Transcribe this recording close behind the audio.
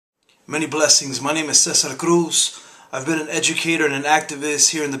Many blessings. My name is Cesar Cruz. I've been an educator and an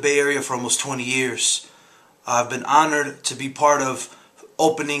activist here in the Bay Area for almost 20 years. I've been honored to be part of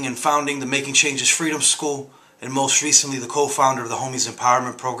opening and founding the Making Changes Freedom School, and most recently the co-founder of the Homies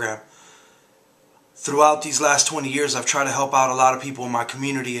Empowerment Program. Throughout these last 20 years, I've tried to help out a lot of people in my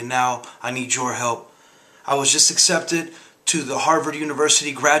community, and now I need your help. I was just accepted to the Harvard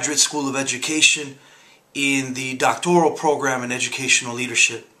University Graduate School of Education in the Doctoral Program in Educational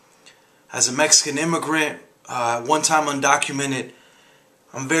Leadership. As a Mexican immigrant, one time undocumented,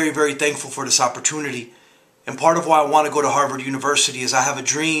 I'm very, very thankful for this opportunity. And part of why I want to go to Harvard University is I have a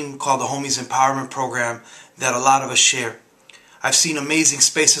dream called the Homies Empowerment Program that a lot of us share. I've seen amazing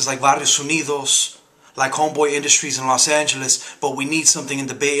spaces like Barrios Unidos, like Homeboy Industries in Los Angeles, but we need something in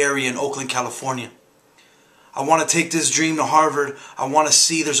the Bay Area in Oakland, California. I want to take this dream to Harvard. I want to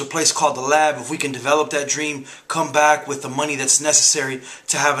see there's a place called the Lab. If we can develop that dream, come back with the money that's necessary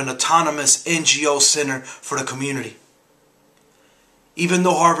to have an autonomous N.G.O center for the community. Even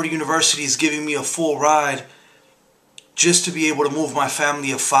though Harvard University is giving me a full ride, just to be able to move my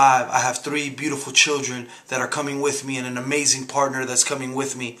family of 5, I have 3 beautiful children that are coming with me, and an amazing partner that's coming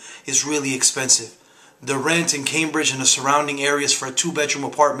with me, is really expensive. The rent in Cambridge and the surrounding areas for a 2-bedroom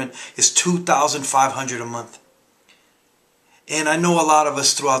apartment is $2,500 a month. And I know a lot of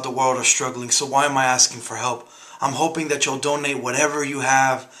us throughout the world are struggling, so why am I asking for help? I'm hoping that you'll donate whatever you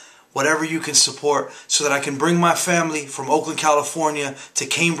have, whatever you can support, so that I can bring my family from Oakland, California to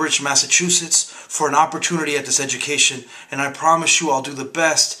Cambridge, Massachusetts for an opportunity at this education. And I promise you I'll do the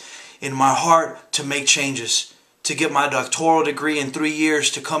best in my heart to make changes, to get my doctoral degree in 3 years,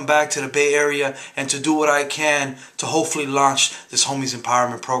 to come back to the Bay Area and to do what I can to hopefully launch this Homies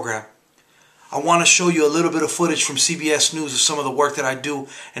Empowerment Program. I want to show you a little bit of footage from CBS News of some of the work that I do,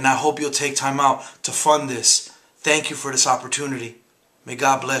 and I hope you'll take time out to fund this. Thank you for this opportunity. May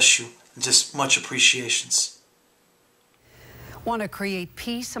God bless you. Just much appreciations. Want to create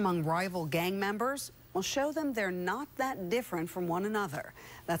peace among rival gang members? Well, show them they're not that different from one another.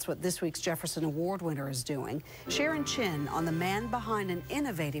 That's what this week's Jefferson Award winner is doing. Sharon Chin on the man behind an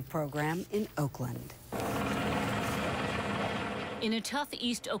innovative program in Oakland. In a tough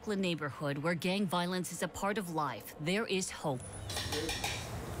East Oakland neighborhood where gang violence is a part of life, there is hope.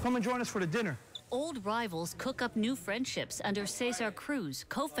 Come and join us for the dinner. Old rivals cook up new friendships under Cesar Cruz,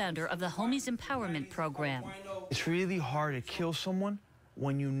 co-founder of the Homies Empowerment Program. It's really hard to kill someone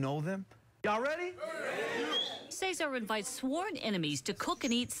when you know them. Y'all ready? Cesar invites sworn enemies to cook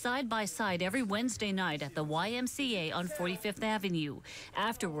and eat side by side every Wednesday night at the YMCA on 45th Avenue.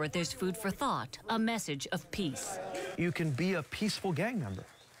 Afterward, there's food for thought, a message of peace. You can be a peaceful gang member.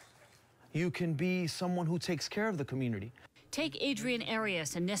 You can be someone who takes care of the community. Take Adrian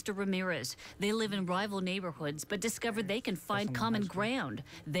Arias and Nestor Ramirez. They live in rival neighborhoods, but discovered they can find common ground.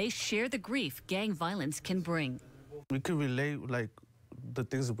 They share the grief gang violence can bring. We could relate, like, the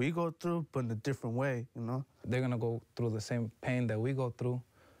things we go through, but in a different way, you know? They're gonna go through the same pain that we go through,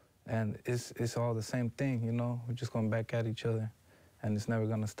 and it's all the same thing, you know? We're just going back at each other, and it's never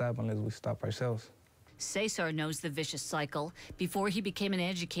gonna stop unless we stop ourselves. Cesar knows the vicious cycle. Before he became an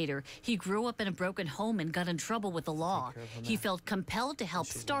educator, he grew up in a broken home and got in trouble with the law. He felt compelled to help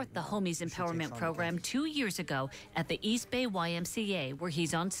start the Homies Empowerment Program 2 years ago at the East Bay YMCA, where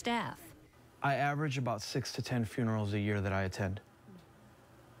he's on staff. I average about 6 to 10 funerals a year that I attend.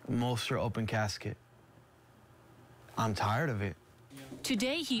 Most are open casket. I'm tired of it.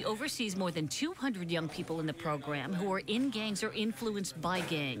 Today, he oversees more than 200 young people in the program who are in gangs or influenced by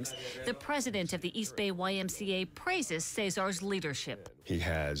gangs. The president of the East Bay YMCA praises Cesar's leadership. He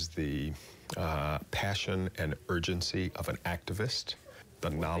has the passion and urgency of an activist, the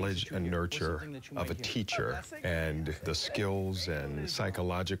knowledge and nurture of a teacher, and the skills and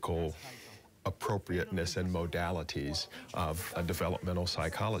psychological appropriateness and modalities of a developmental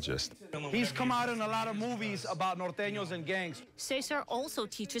psychologist. He's come out in a lot of movies about norteños and gangs. Cesar also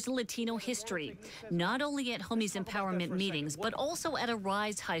teaches Latino history, not only at Homies Empowerment meetings, but also at a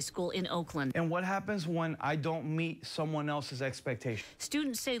Rise High School in Oakland. And what happens when I don't meet someone else's expectations?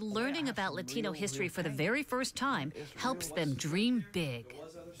 Students say learning about Latino history for the very first time helps them dream big.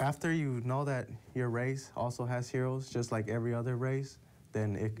 After you know that your race also has heroes, just like every other race,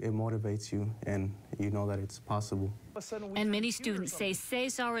 then it motivates you, and you know that it's possible. And many students say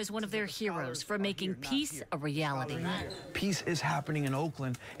Cesar is one of their heroes for making peace a reality. Peace is happening in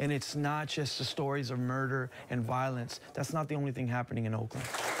Oakland, and it's not just the stories of murder and violence. That's not the only thing happening in Oakland.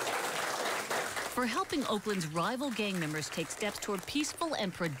 For helping Oakland's rival gang members take steps toward peaceful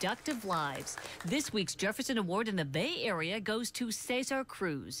and productive lives, this week's Jefferson Award in the Bay Area goes to Cesar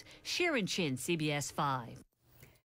Cruz. Sharon Chin, CBS 5.